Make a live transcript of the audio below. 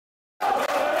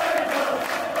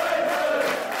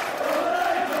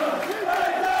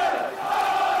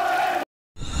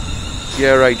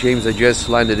Yeah, right, James. I just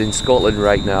landed in Scotland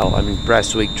right now. I'm in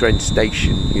Prestwick train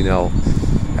station, you know,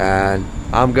 and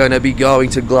I'm gonna be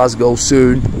going to Glasgow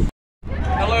soon.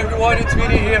 Hello everyone, it's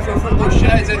Vinny here from Football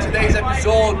Shedz, and today's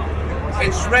episode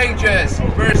it's Rangers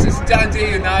versus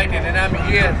Dundee United, and I'm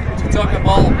here to talk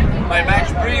about my match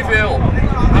preview.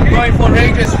 I'm going for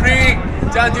Rangers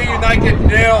 3, Dundee United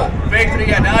 0,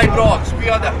 victory at Ibrox. We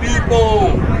are the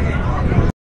people.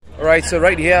 Alright, so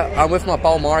right here, I'm with my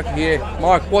pal Mark here.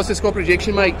 Mark, what's the score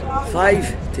prediction, mate?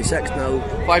 5 to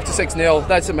 6-0. 5 to 6-0,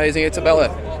 that's amazing. It's about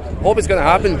it. Hope it's going to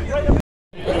happen.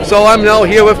 So I'm now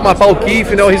here with my pal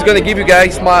Keith. You know, he's going to give you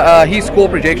guys my his score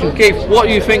prediction. Keith, what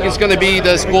do you think is going to be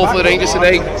the score for the Rangers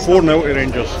today? 4-0 to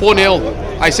Rangers.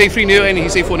 4-0. I say 3-0 and he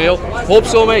say 4-0. Hope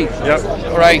so, mate. Yep.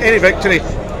 Alright. Any victory.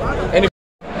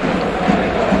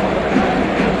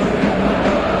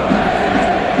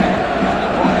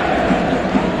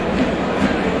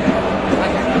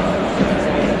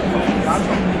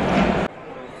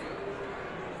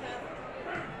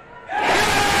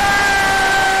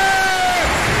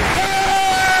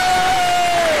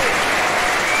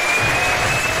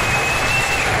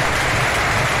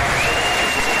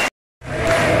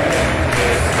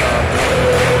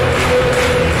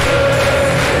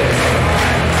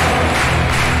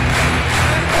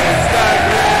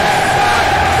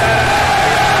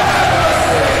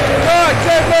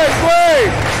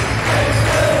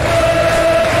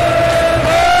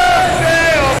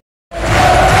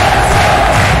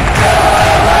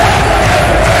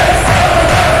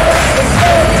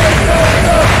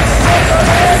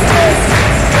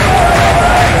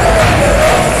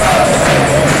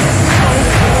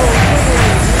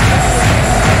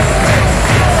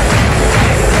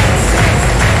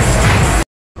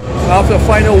 After the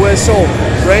final whistle,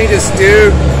 Rangers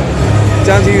 2,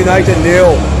 Dundee United 0.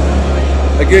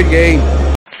 A good game.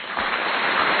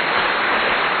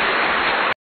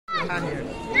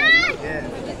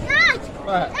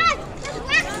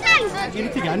 You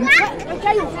need to get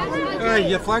in.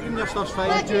 You're flagging your stuff's fine.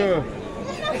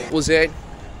 Was it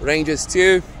Rangers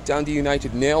 2, Dundee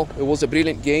United 0. It was a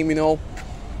brilliant game, you know.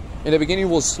 In the beginning it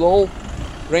was slow.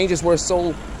 Rangers were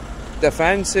so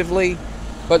defensively,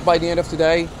 but by the end of the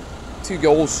day, 2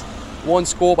 goals. One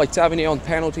scored by Tavernier on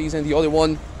penalties and the other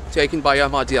one taken by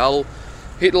Ahmad Diallo.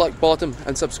 Hit the like button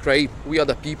and subscribe. We are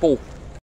the people.